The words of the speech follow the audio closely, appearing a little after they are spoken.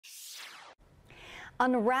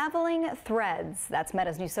Unraveling Threads, that's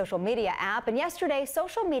Meta's new social media app. And yesterday,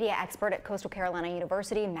 social media expert at Coastal Carolina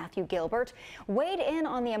University, Matthew Gilbert, weighed in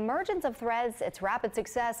on the emergence of Threads, its rapid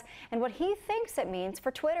success, and what he thinks it means for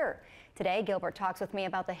Twitter. Today, Gilbert talks with me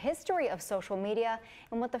about the history of social media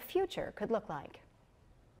and what the future could look like.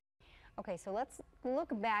 Okay, so let's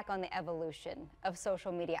look back on the evolution of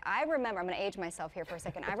social media. I remember, I'm going to age myself here for a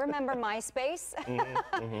second. I remember MySpace.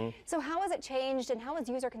 So how has it changed and how has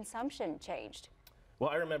user consumption changed? Well,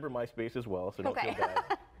 I remember MySpace as well, so don't feel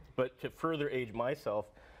bad. But to further age myself,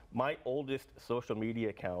 my oldest social media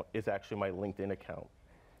account is actually my LinkedIn account.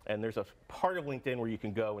 And there's a part of LinkedIn where you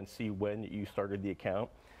can go and see when you started the account.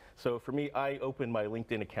 So for me, I opened my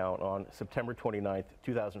LinkedIn account on September 29th,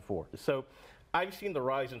 2004. So I've seen the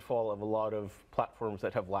rise and fall of a lot of platforms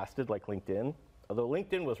that have lasted, like LinkedIn. Although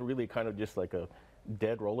LinkedIn was really kind of just like a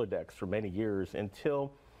dead Rolodex for many years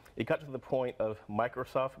until it got to the point of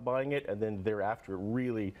Microsoft buying it, and then thereafter it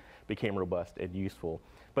really became robust and useful.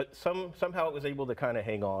 But somehow it was able to kind of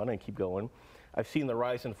hang on and keep going. I've seen the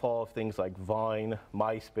rise and fall of things like Vine,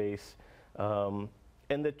 MySpace,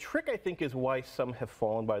 and the trick, I think, is why some have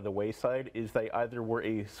fallen by the wayside is they either were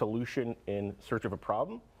a solution in search of a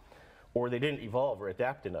problem, or they didn't evolve or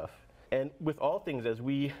adapt enough. And with all things, as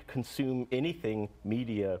we consume anything,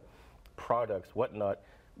 media, products, whatnot,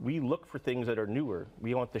 we look for things that are newer.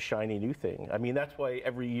 We want the shiny new thing. I mean, that's why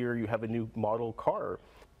every year you have a new model car.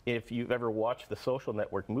 If you've ever watched the Social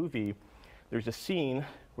Network movie, there's a scene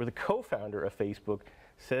where the co-founder of Facebook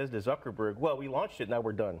says to Zuckerberg, well, we launched it, now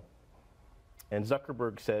we're done. And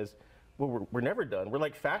Zuckerberg says, well, we're never done. We're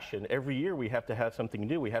like fashion. Every year we have to have something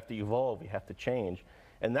new. We have to evolve. We have to change.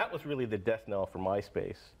 And that was really the death knell for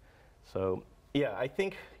MySpace. So yeah, I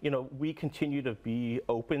think, we continue to be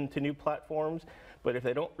open to new platforms, but if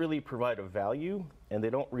they don't really provide a value and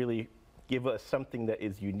they don't really give us something that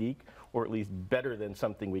is unique or at least better than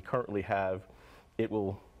something we currently have, it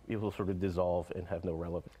will sort of dissolve and have no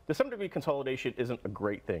relevance. To some degree, consolidation isn't a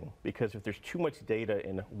great thing because if there's too much data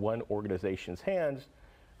in one organization's hands,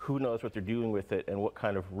 who knows what they're doing with it and what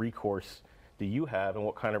kind of recourse do you have and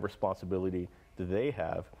what kind of responsibility do they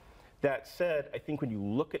have. That said, I think when you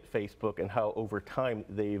look at Facebook and how over time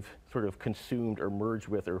they've sort of consumed or merged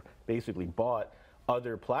with or basically bought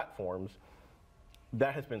other platforms,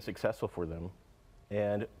 that has been successful for them.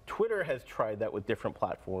 And Twitter has tried that with different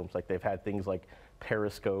platforms. Like they've had things like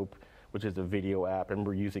Periscope, which is a video app, and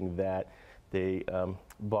we're using that. They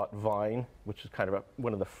bought Vine, which is kind of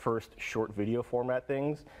one of the first short video format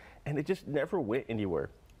things, and it just never went anywhere.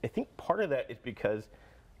 I think part of that is because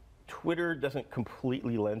Twitter doesn't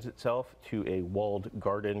completely lend itself to a walled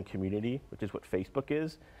garden community, which is what Facebook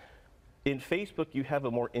is. In Facebook, you have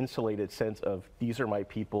a more insulated sense of, these are my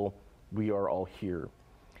people, we are all here.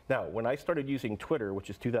 Now, when I started using Twitter, which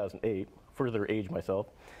is 2008, further age myself,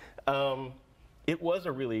 it was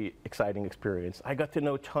a really exciting experience. I got to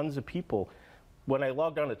know tons of people. When I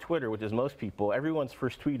logged on to Twitter, which is most people, everyone's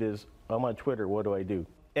first tweet is, I'm on Twitter, what do I do?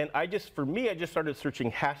 And for me, I just started searching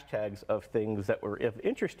hashtags of things that were of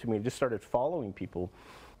interest to me and just started following people.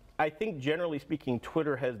 I think generally speaking,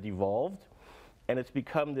 Twitter has devolved and it's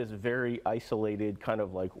become this very isolated kind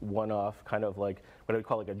of like one-off, kind of like what I would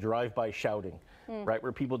call like a drive-by shouting, right?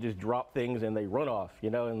 Where people just drop things and they run off,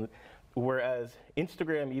 and whereas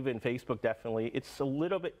Instagram, even Facebook definitely, it's a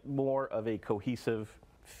little bit more of a cohesive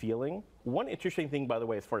feeling. One interesting thing, by the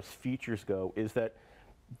way, as far as features go, is that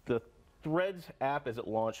the Threads app as it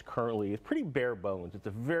launched currently is pretty bare bones. It's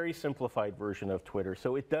a very simplified version of Twitter,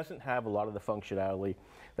 so it doesn't have a lot of the functionality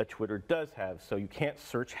that Twitter does have. So you can't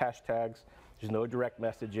search hashtags, there's no direct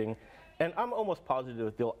messaging, and I'm almost positive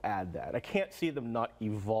that they'll add that. I can't see them not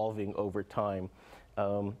evolving over time.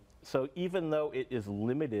 So even though it is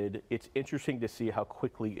limited, it's interesting to see how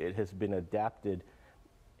quickly it has been adapted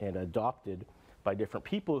and adopted by different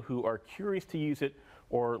people who are curious to use it,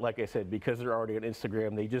 or like I said, because they're already on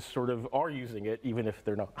Instagram, they just sort of are using it, even if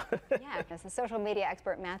they're not. Yeah, that's the social media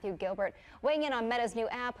expert Matthew Gilbert weighing in on Meta's new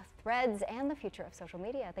app, Threads, and the future of social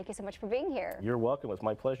media. Thank you so much for being here. You're welcome. It's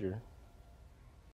my pleasure.